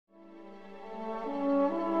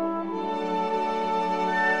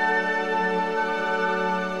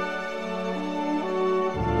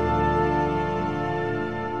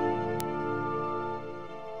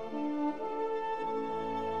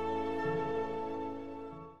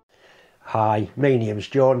Hi, my name's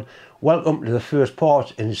John. Welcome to the first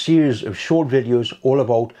part in a series of short videos all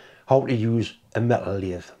about how to use a metal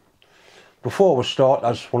lathe. Before we start,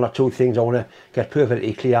 there's one or two things I want to get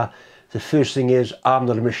perfectly clear. The first thing is, I'm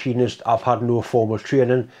not a machinist. I've had no formal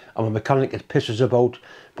training. I'm a mechanic that pisses about,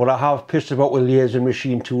 but I have pissed about with lathes and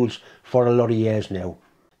machine tools for a lot of years now.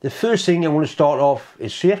 The first thing I want to start off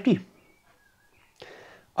is safety.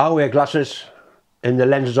 I wear glasses, and the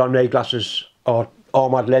lenses on my glasses are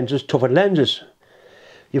armoured lenses, toughened lenses.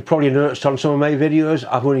 You've probably noticed on some of my videos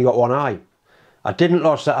I've only got one eye. I didn't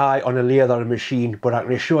lose the eye on a lathe or a machine, but I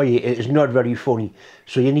can assure you it is not very funny,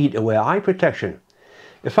 so you need to wear eye protection.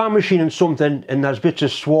 If I'm machining something and there's bits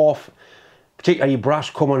of swarf, particularly brass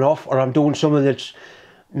coming off, or I'm doing something that's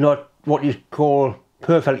not what you call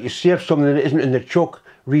perfectly safe, something that isn't in the chuck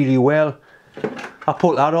really well, I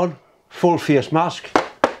put that on, full face mask.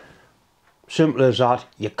 Simple as that.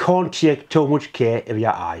 You can't take too much care of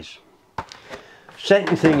your eyes.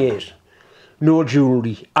 Second thing is, no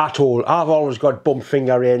jewellery at all. I've always got bump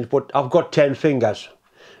finger ends, but I've got 10 fingers.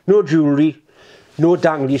 No jewellery, no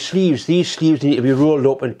dangly sleeves. These sleeves need to be rolled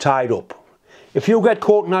up and tied up. If you get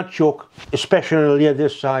caught in that chuck, especially on a lathe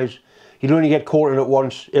this size, you'll only get caught in it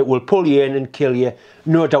once. It will pull you in and kill you,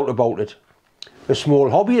 no doubt about it. A small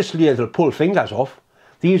hobbyist lathe will pull fingers off.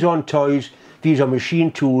 These aren't toys. These are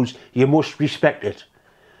machine tools. You must respect it.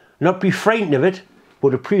 Not be frightened of it,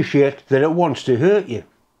 but appreciate that it wants to hurt you.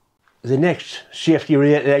 The next safety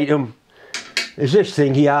related item is this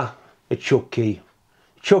thing here, a chuck key.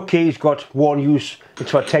 Chuck key's got one use,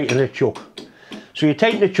 it's for tightening a chuck. So you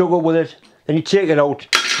tighten the chuck up with it, then you take it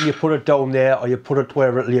out and you put it down there, or you put it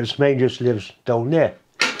wherever it lives. Mine just lives down there.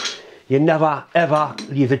 You never ever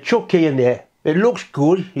leave the chuck key in there. It looks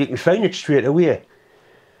good, you can find it straight away.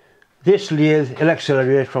 This lathe will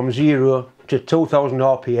accelerate from 0 to 2000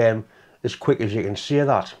 RPM as quick as you can say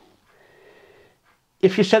that.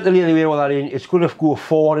 If you set the lathe away with that in, it's going to go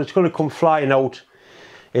forward, it's going to come flying out,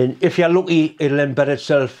 and if you're lucky it'll embed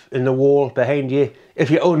itself in the wall behind you. If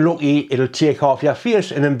you're unlucky it'll take off your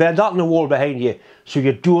face and embed that in the wall behind you, so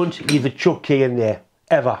you don't leave the chuck key in there,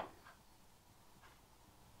 ever.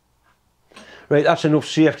 Right, that's enough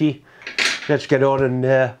safety. Let's get on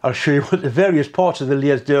and I'll show you what the various parts of the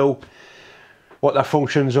lathe do, what their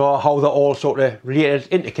functions are, how they're all sort of related,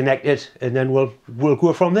 interconnected, and then we'll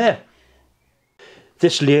go from there.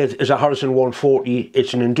 This lathe is a Harrison 140.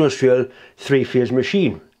 It's an industrial 3-phase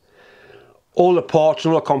machine. All the parts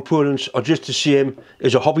and all the components are just the same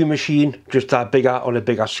as a hobby machine, just that bigger on a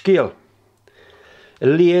bigger scale. A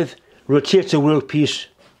lathe rotates a workpiece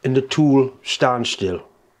and the tool stands still.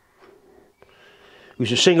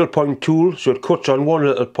 Use a single point tool, so it cuts on one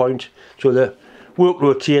little point, so the work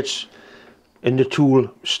rotates and the tool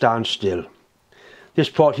stands still. This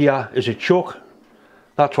part here is a chuck.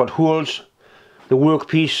 That's what holds the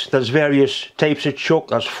workpiece. There's various types of chuck.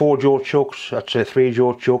 There's 4-jaw chucks, that's a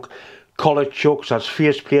 3-jaw chuck, collet chucks, that's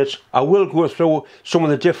face plates. I will go through some of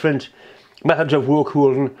the different methods of work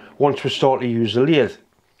holding once we start to use the lathe.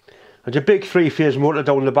 There's a big 3-phase motor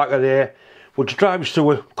down the back of there, which drives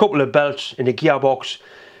through a couple of belts in a gearbox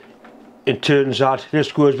and turns that.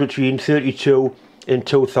 This goes between 32 and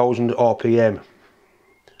 2000 RPM.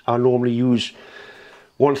 I normally use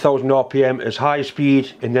 1000 RPM as high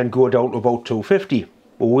speed and then go down to about 250.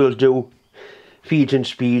 But we'll do feeds and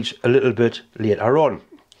speeds a little bit later on.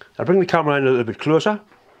 I'll bring the camera in a little bit closer.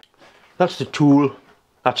 That's the tool.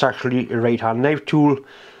 That's actually a right hand knife tool.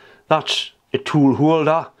 That's a tool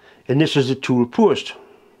holder, and this is the tool post.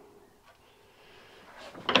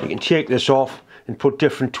 You can take this off and put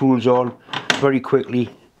different tools on very quickly.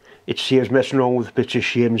 It saves messing around with bits of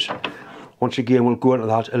shims. Once again, we'll go into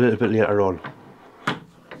that a little bit later on.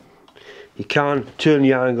 You can turn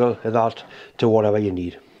the angle of that to whatever you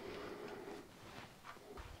need.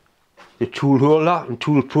 The tool holder and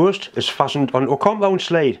tool post is fastened onto a compound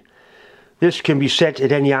slide. This can be set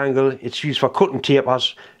at any angle. It's used for cutting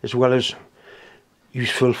tapers as well as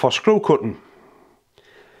useful for screw cutting.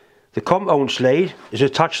 The compound slide is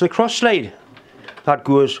attached to the cross slide. That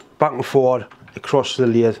goes back and forward across the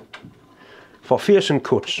lathe for facing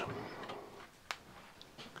cuts.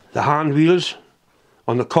 The hand wheels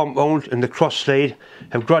on the compound and the cross slide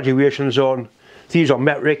have graduations on. These are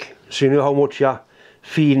metric, so you know how much you're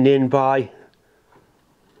feeding in by,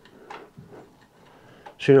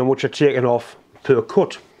 so you know how much you're taking off per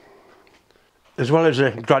cut. As well as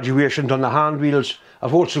the graduations on the hand wheels,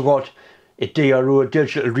 I've also got a DRO,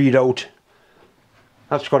 digital readout.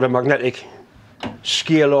 That's got a magnetic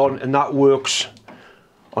scale on, and that works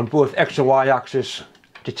on both X and Y axis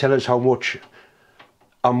to tell us how much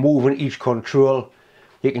I'm moving each control.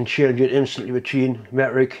 you can change it instantly between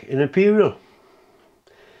metric and imperial.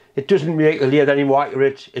 It doesn't make the lathe any more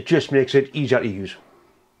accurate, it just makes it easier to use.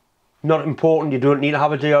 Not important, you don't need to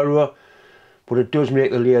have a DRO, but it does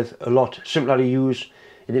make the lathe a lot simpler to use,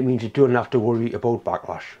 and it means you don't have to worry about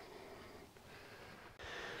backlash.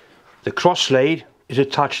 The cross slide is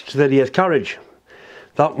attached to the lathe carriage.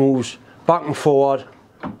 That moves back and forward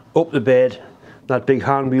up the bed. That big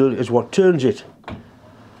hand wheel is what turns it.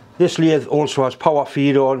 This lathe also has power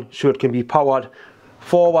feed on, so it can be powered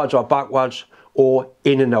forwards or backwards or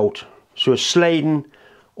in and out. So it's sliding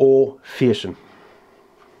or facing.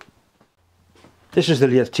 This is the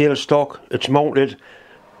lathe tailstock. It's mounted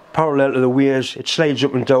parallel to the weirs. It slides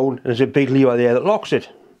up and down, and there's a big lever there that locks it.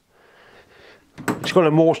 It's got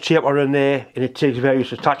a Morse taper in there, and it takes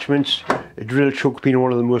various attachments, a drill chuck being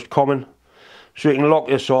one of the most common. So you can lock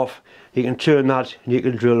this off, you can turn that, and you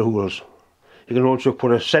can drill holes. You can also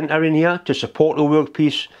put a centre in here to support the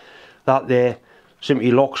workpiece. That there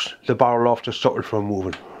simply locks the barrel off to stop it from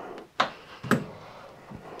moving.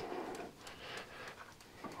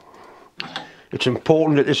 It's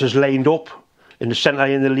important that this is lined up in the centre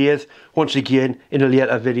in the lathe. Once again, in a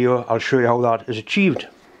later video, I'll show you how that is achieved.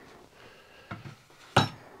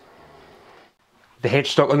 The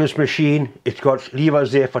headstock on this machine, it's got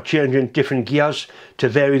levers there for changing different gears to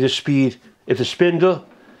vary the speed of the spindle.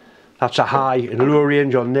 That's a high and low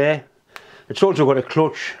range on there. It's also got a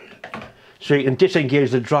clutch, so you can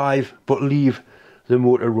disengage the drive but leave the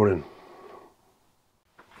motor running.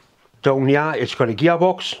 Down here, it's got a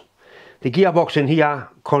gearbox. The gearbox in here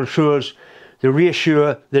controls the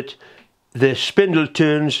ratio that the spindle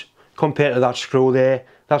turns compared to that screw there.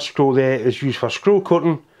 That screw there is used for screw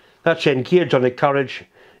cutting. That's engaged on the carriage,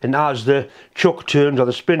 and as the chuck turns or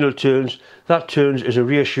the spindle turns, that turns as a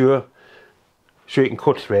ratio so you can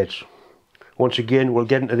cut threads. Once again, we'll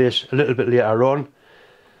get into this a little bit later on.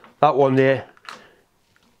 That one there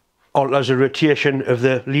alters the rotation of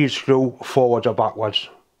the lead screw forwards or backwards.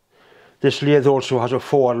 This lathe also has a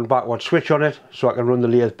forward and backward switch on it, so I can run the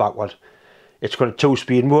lathe backward. It's got a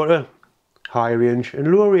 2-speed motor, high range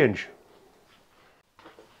and low range.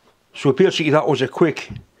 So basically that was a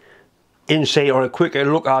quick insight or a quick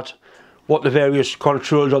look at what the various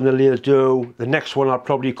controls on the lathe do. The next one I'll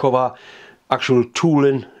probably cover actual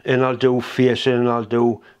tooling, and I'll do facing, and I'll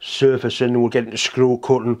do surfacing, and we'll get into screw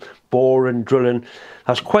cutting, boring, drilling.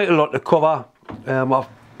 There's quite a lot to cover.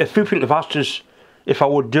 A few people have asked us if I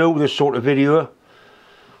would do this sort of video,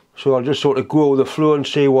 so I'll just sort of go with the flow and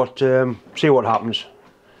see what happens.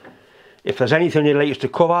 If there's anything you'd like us to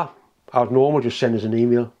cover, as normal, just send us an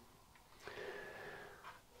email.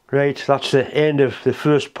 Right, that's the end of the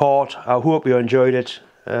first part. I hope you enjoyed it,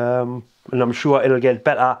 and I'm sure it'll get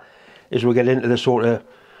better as we get into the sort of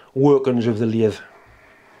workings of the lathe.